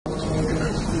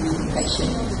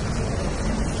infection.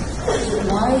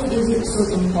 Why is it so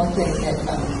important that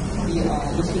we are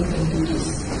looking into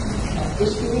this?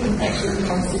 HPV infection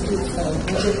constitutes a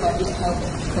major public health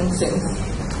concern,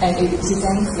 and it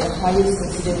represents the highest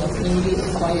incidence of newly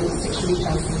acquired sexually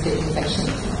transmitted infection.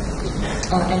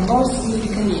 And more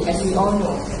significantly, as we all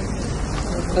know,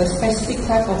 a specific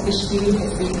type of HPV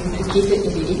has been implicated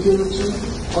in the etiology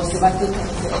of cervical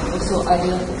cancer and also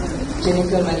other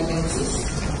genital malignancies.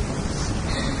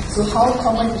 So how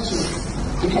common it is?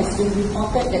 It has been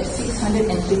reported that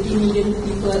 650 million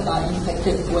people are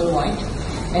infected worldwide,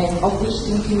 and of which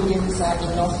 20 million are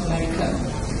in North America.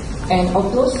 And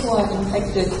of those who are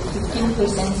infected,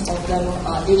 15% of them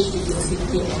are aged between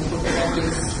 15 and 29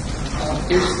 years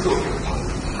age group.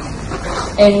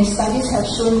 And studies have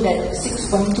shown that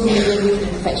 6.2 million new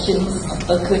infections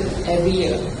occurred every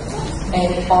year.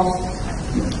 And of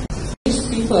these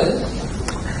people,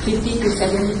 50 to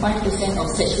 75% of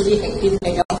sexually active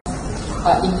adults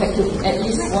are infected with at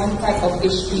least one type of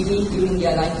HPV during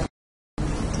their life.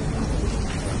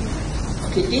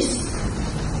 Okay, this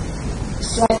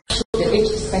slide shows the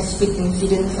age-specific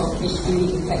incidence of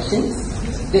HPV infections.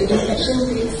 The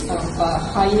infection rates are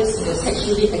highest in the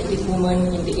sexually active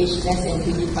women in the age less than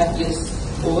 25 years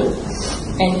old.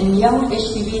 And in young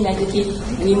HPV-negative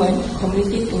women,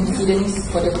 cumulative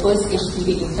incidence for the first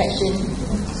HPV infection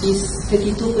is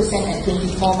 32% at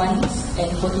 24 months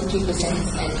and 43%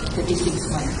 at 36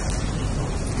 months.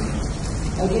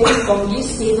 Again, from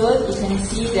this table, you can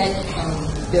see that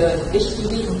the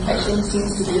HPV infection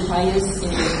seems to be highest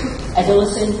in the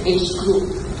adolescent age group.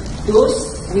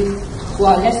 Those who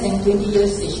are less than 20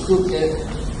 years age group, the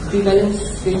prevalence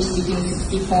range between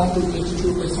 64 to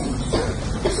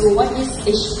 82%. So what is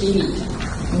HPV?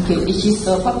 Okay, it is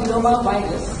a papilloma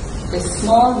virus, a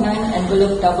small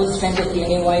non-enveloped double-stranded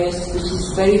DNA virus which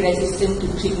is very resistant to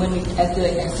treatment with ether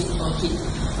and acid or heat.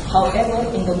 However,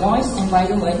 in the moist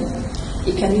environment,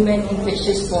 it can remain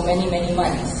infectious for many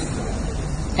months.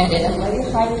 And at a very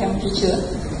high temperature,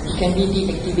 it can be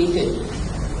deactivated.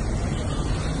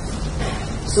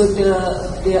 So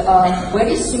they are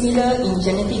very similar in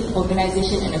genetic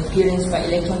organization and appearance by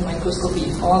electron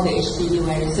microscopy, all the HPV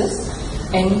viruses.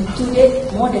 And to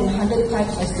date, more than 100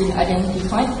 types has been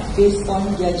identified based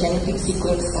on their genetic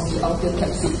sequence of the outer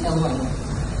capsid L1.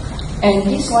 And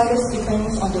this virus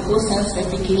depends on the host cell's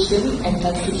replication and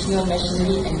transcriptional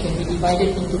machinery and can be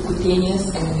divided into cutaneous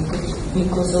and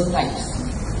mucosal types.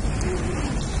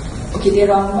 Okay,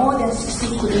 there are more than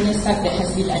 60 cutaneous types that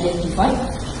has been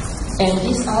identified. And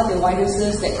these are the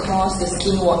viruses that cause the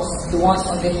skin warts, the warts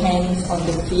on the hands, on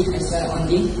the feet, as well on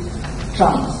the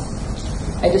trunks.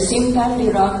 At the same time,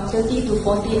 there are 30 to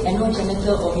 40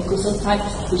 anogenital or mucosal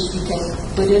types which we can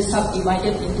further subdivide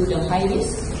into the high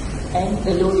risk and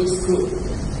the low risk group.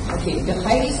 Okay, the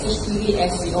high risk HPV,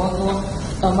 as we all know,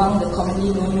 among the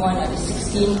commonly known one are the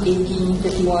 16, 18,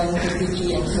 31,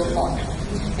 33, and so on.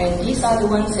 And these are the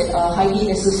ones that are highly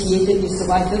associated with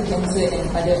cervical cancer and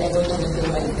other anogenital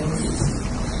malignancies.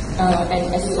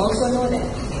 And as you also know that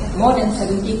more than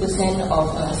 70%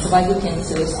 of cervical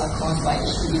cancers are caused by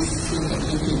HPV 16 and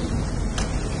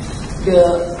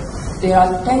 18. There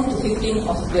are 10 to 15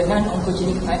 of the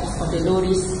non-oncogenic types of the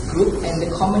low-risk group, and the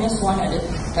commonest one are the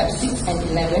type 6 and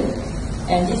 11.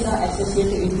 And these are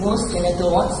associated with most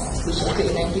genital warts, which occur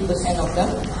in 90% of them,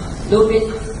 low-grade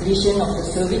lesion of the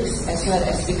cervix, as well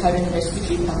as recurrent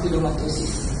respiratory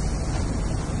papillomatosis.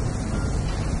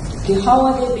 Okay, how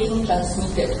are they being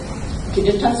transmitted? Okay,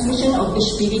 the transmission of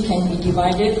HPV can be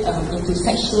divided into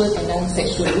sexual and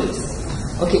non-sexual routes.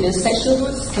 Okay, the sexual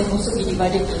routes can also be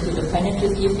divided into the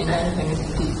penetrative and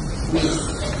non-penetrative ways.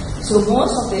 So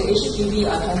most of the HPV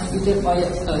are transmitted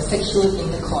via sexual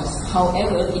intercourse.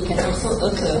 However, it can also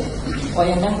occur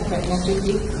via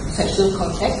non-penetrative sexual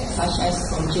contact, such as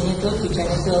from genital to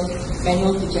genital,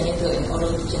 manual to genital, and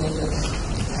oral to genital.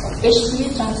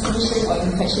 HPV transmission or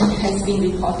infection has been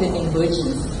reported in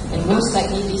virgins, and most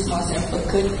likely this must have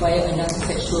occurred via a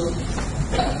non-sexual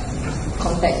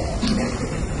contact.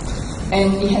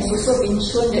 And it has also been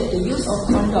shown that the use of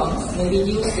condoms may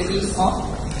reduce the risk of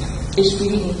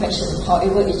HPV infection,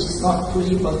 however it is not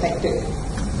fully protected.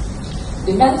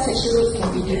 The non-sexual route can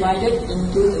be divided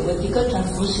into the vertical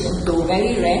transmission, though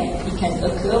very rare. It can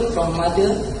occur from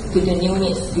mother to the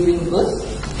neonates during birth,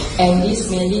 and this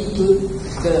may lead to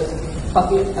the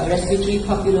respiratory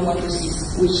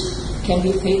papillomatosis, which can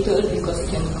be fatal because it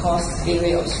can cause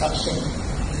airway obstruction.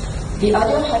 The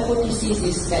other hypothesis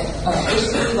is that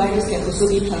HPV virus can also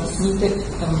be transmitted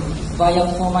via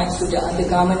fomites to the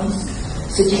undergarments,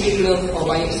 surgical glove,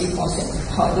 or biopsy faucet.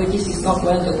 However, this is not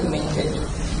well documented.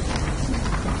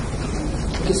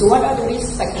 Okay, so what are the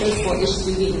risk factors for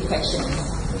HPV infection?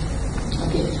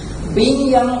 Okay, being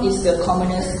young is the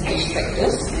commonest risk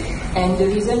factors, and the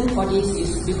reason for this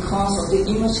is because of the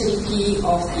immaturity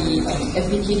of the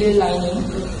epithelial lining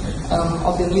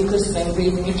of the mucous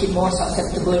membrane, make it more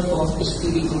susceptible for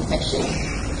HPV infection.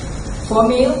 For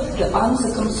male, the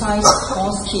uncircumcised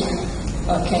foreskin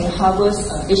can harbor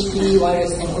HPV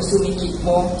virus and also make it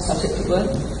more susceptible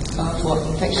for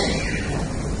infection.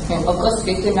 And of course,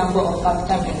 greater number of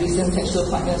part-time and recent sexual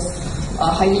partners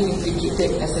are highly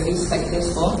implicated as a risk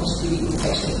factors for HPV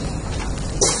infection.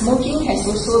 Smoking has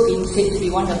also been said to be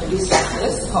one of the risk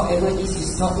factors. However, this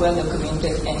is not well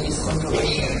documented and is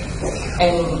controversial.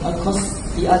 And of course,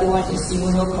 the other one is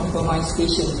immunocompromised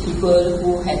patients, people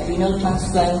who had renal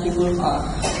transplant, people who are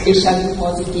HIV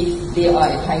positive, they are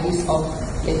at high risk of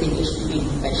getting HPV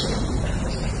infection.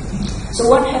 So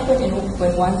what happens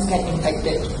when one gets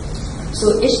infected?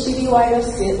 So HPV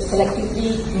virus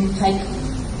selectively infect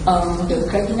the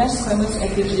keratinous squamous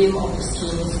epithelium of the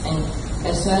skin and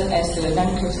as well as the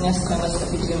non-keratinous squamous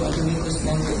epithelium of the mucous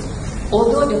membrane.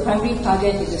 Although the primary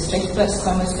target is the stratified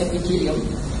squamous epithelium,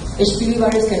 HPV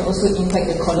virus can also infect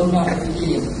the columnar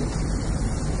epithelium.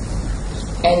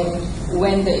 And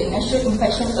when the initial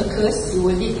infection occurs, it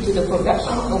will lead to the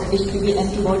production of HPV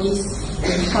antibodies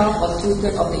in half or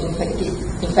two-thirds of the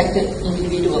infected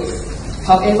individuals.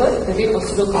 However, the rate of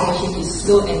seroconversion is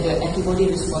slow and the antibody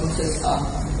responses are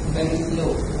very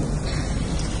low.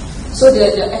 So the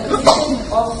acquisition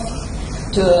of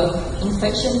the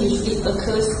infection usually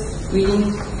occurs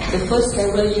within the first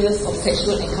several years of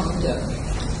sexual encounter.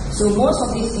 So most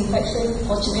of these infections,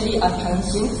 fortunately, are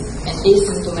transient and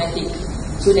asymptomatic.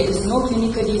 So there is no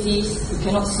clinical disease, you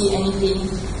cannot see anything,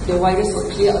 the virus will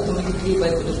clear automatically by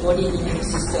the body immune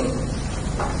system.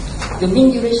 The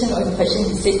mean duration of infection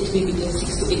is said to be between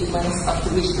 6 to 8 months, after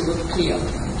which it will clear.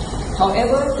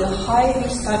 However, the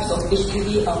high-risk types of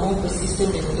HPV are more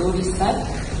persistent than the low-risk type,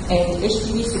 and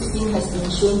HPV-16 has been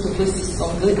shown to persist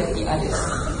longer than the others.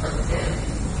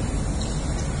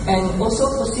 And also,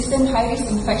 persistent high-risk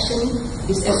infection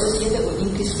is associated with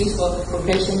increased risk of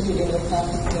progression to the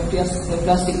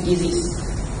neoplastic disease.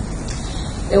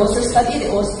 There was a study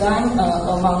that was done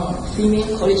among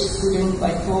female college students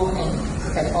by Ho and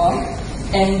et al.,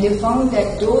 and they found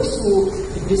that those who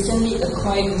recently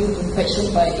acquired new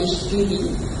infection by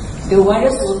HPV, the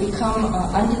virus will become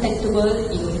undetectable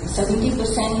in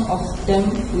 70% of them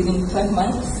within 12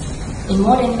 months, in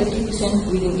more than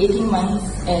 80% within 18 months,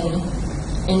 and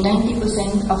in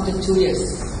 90% after 2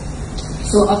 years.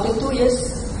 So after 2 years,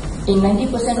 in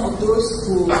 90% of those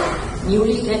who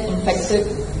newly get infected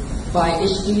by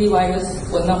HPV virus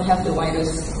will not have the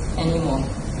virus anymore.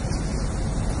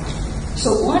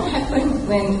 So what happened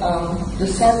when the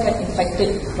cell gets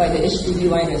infected by the HPV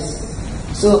virus?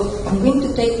 So I'm going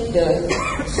to take the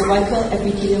cervical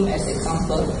epithelium as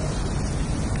example.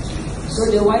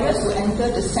 So the virus will enter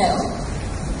the cell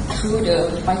through the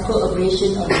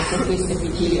microabrasion on the surface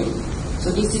epithelium.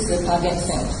 So this is the target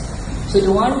cell. So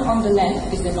the one on the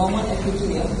left is the normal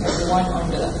epithelium, and the one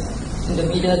in the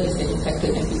middle is the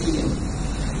infected epithelium.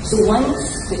 So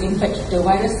once the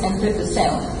virus enters the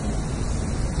cell,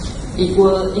 it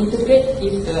will integrate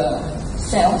with the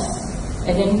cells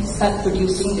and then start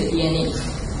producing the DNA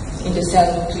in the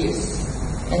cell nucleus.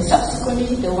 And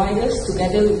subsequently, the virus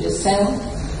together with the cell,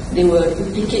 they will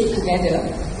replicate together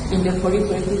in the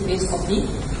proliferative phase of the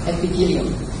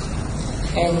epithelium.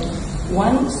 And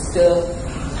once the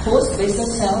host basal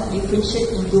cell differentiate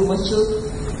into mature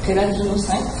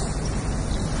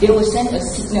keratinocytes, they will send a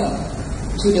signal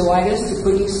to the virus to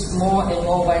produce more and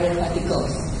more viral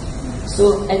particles.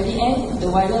 So at the end, the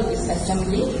viral is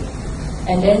assembly,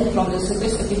 and then from the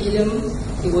surface epithelium,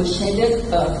 it will shed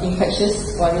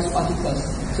infectious virus particles.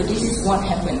 So this is what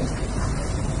happened.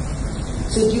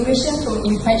 So duration from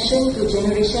infection to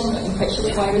generation of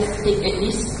infectious virus take at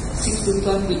least 6 to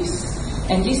 12 weeks.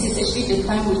 And this is actually the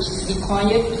time which is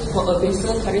required for a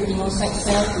basal keratinocyte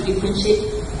cell to differentiate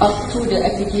up through the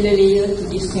epithelial layer to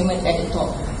the squamous at the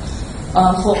top.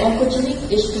 For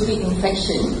oncogenic HPV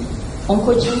infection,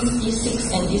 oncogenes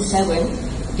E6 and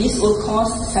E7, this will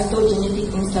cause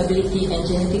cytogenetic instability and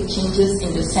genetic changes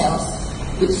in the cells,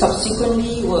 which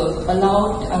subsequently will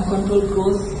allow the uncontrolled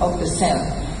growth of the cell.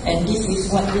 And this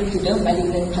is what leads to the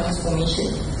malignant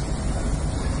transformation.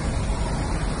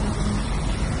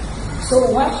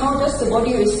 So how does the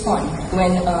body respond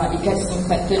when it gets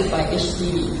infected by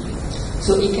HPV?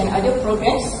 So it can either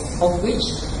progress, of which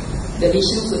the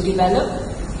lesions will develop,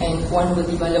 and one will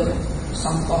develop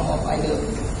some form of either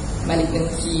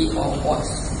malignancy or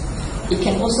warts. It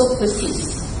can also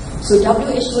persist, So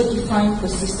WHO defined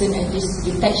persistent as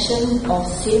detection of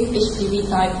same HPV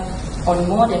type on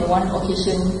more than one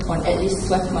occasion on at least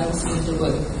 12 months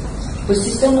interval.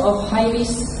 Persistence of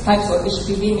high-risk types of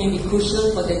HPV may be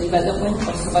crucial for the development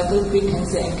of cervical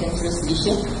pre-cancer and cancerous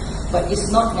lesion, but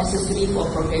is not necessary for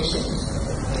progression.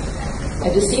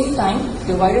 At the same time,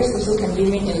 the virus also can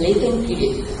remain in latent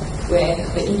period, where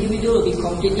the individual will be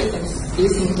completely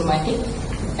asymptomatic,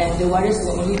 and the virus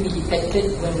will only be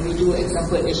detected when we do,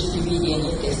 example, HPV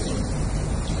DNA testing.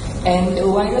 And the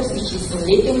virus which is in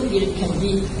latent period can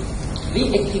be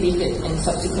reactivated and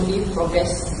subsequently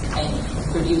progress and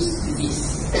produce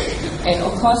disease. And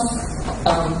of course,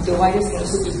 the virus can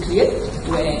also be cleared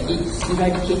where it's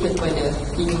eradicated by the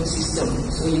immune system,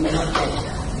 so you will not get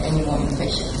any more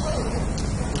infection.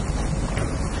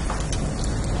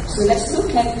 So let's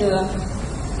look at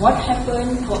what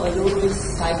happened for a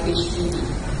low-risk type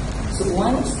HPV. So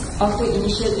once after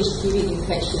initial HPV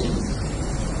infection,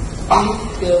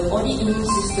 if the body immune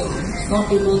system is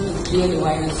not able to clear the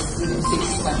virus within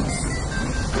 6 months,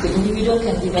 the individual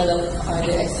can develop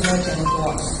either external genital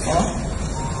warts or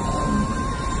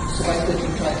cervical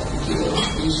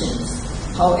lesions.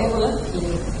 However, in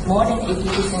more than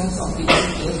 80% of the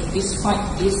cases,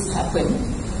 despite this happen,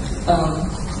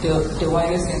 the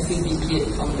virus can still be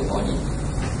cleared from the body.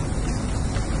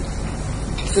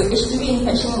 So HPV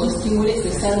infection will stimulate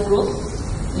the cell growth,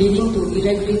 leading to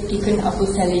irregularly thickened upper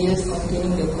cell layers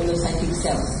containing the colocytic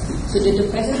cells. So that the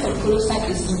presence of colocyte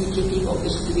is indicative of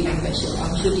HPV infection.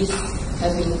 I'm sure this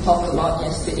has been talked a lot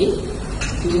yesterday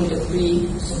during the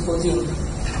pre-symposium.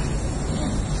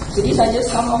 So these are just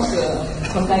some of the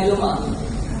condyloma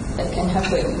that can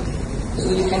happen. So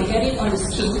you can get it on the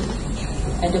skin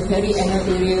and the perianal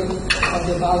area of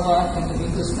the vulva and the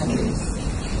mucous membranes.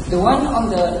 The one on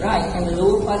the right and the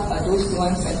lower part are those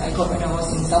ones that I got when I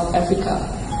was in South Africa.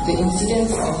 The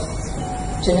incidence of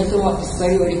genital wart is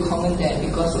very, very common there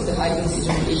because of the high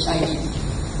incidence of HIV.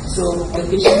 So the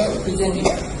patients present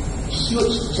with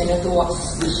huge genital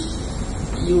warts, which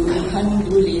you can't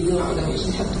do laser for them,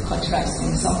 you have to contrast,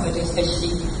 and some of them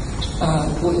actually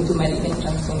go into malignant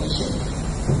transformation.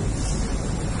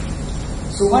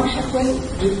 So what happens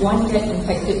if one gets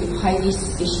infected with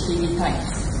high-risk HPV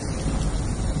types?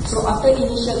 So after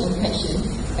initial infection,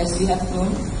 as we have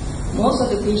known, most of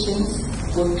the patients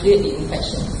will clear the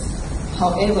infection.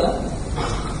 However,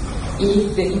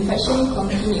 if the infection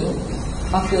continues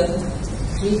after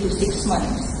 3 to 6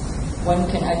 months, one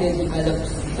can either develop,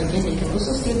 again they can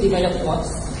also still develop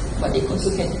warts, but they also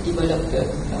can develop the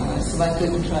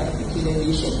cervical intraepithelial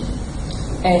lesion.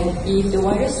 And if the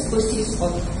virus persists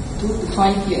for 2 to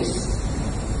 5 years,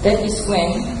 that is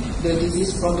when the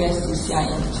disease progresses to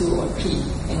CIN2 or 3.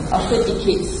 And after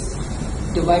decades,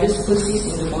 the virus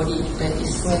persists in the body, that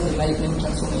is when the malignant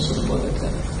transformation will occur.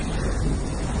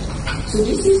 So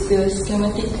this is the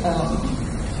schematic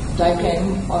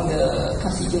diagram on the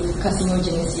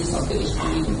carcinogenesis of the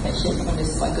HPV infection on the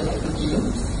cervical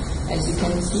epithelium. As you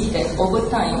can see that over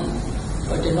time,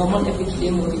 the normal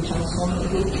epithelium will be transformed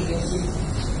into invasive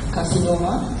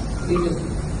carcinoma with the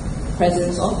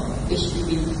presence of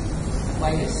HPV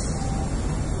virus.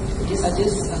 These are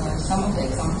just some of the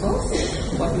examples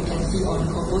what we can see on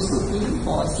colposcopy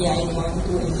for CIN1,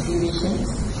 2, and 3 lesions,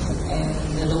 and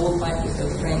the lower part is the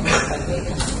frank cervical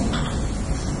carcinoma.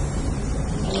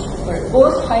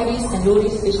 Both high-risk and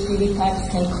low-risk HPV types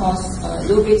can cause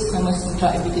low-grade squamous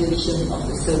intraepithelial lesion of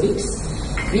the cervix.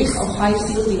 Risk of high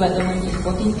cell development is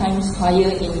 14 times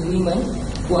higher in women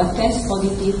who are test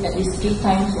positive at least 3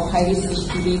 times for high-risk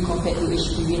HPV compared to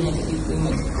HPV-negative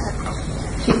women.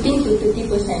 15 to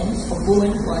 30% of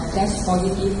women who are test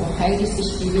positive for high-risk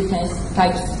HPV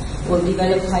types will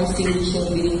develop high cell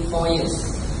lesion within 4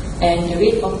 years. And the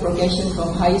rate of progression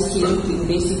from high cell to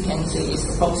invasive cancer is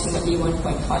approximately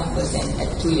 1.5%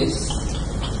 at 2 years.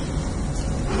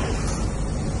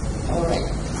 Alright.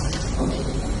 Okay.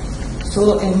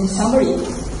 So in summary,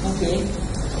 okay,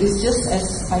 it's just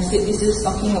as I said, this is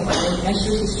talking about the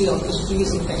natural history of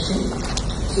HPV infection.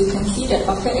 So you can see that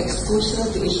after exposure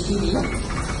to HPV,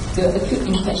 the acute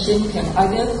infection can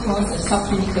either cause a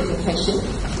subclinical infection,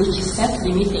 which is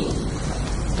self-limiting.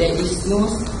 There is no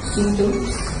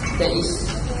symptoms, there is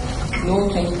no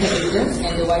clinical evidence,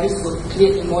 and the virus will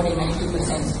clear in more than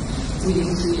 90%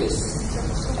 within 2 years.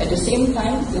 At the same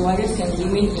time, the virus can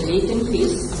remain in latent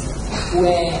phase,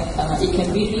 where it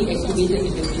can be reactivated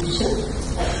in the future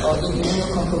or in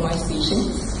immunocompromised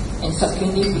patients and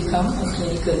subsequently become a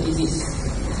clinical disease.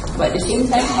 But at the same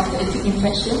time, after acute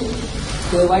infection,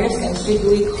 the virus can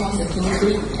straightaway cause a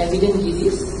clinically evident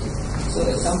disease. So,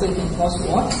 for example, it can cause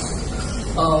warts,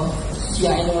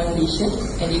 CIN1 lesion,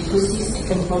 and it persists and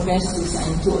can progress to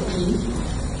CIN2 or 3,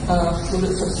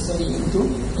 followed subsequently into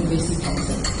invasive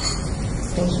cancer.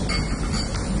 Thank you.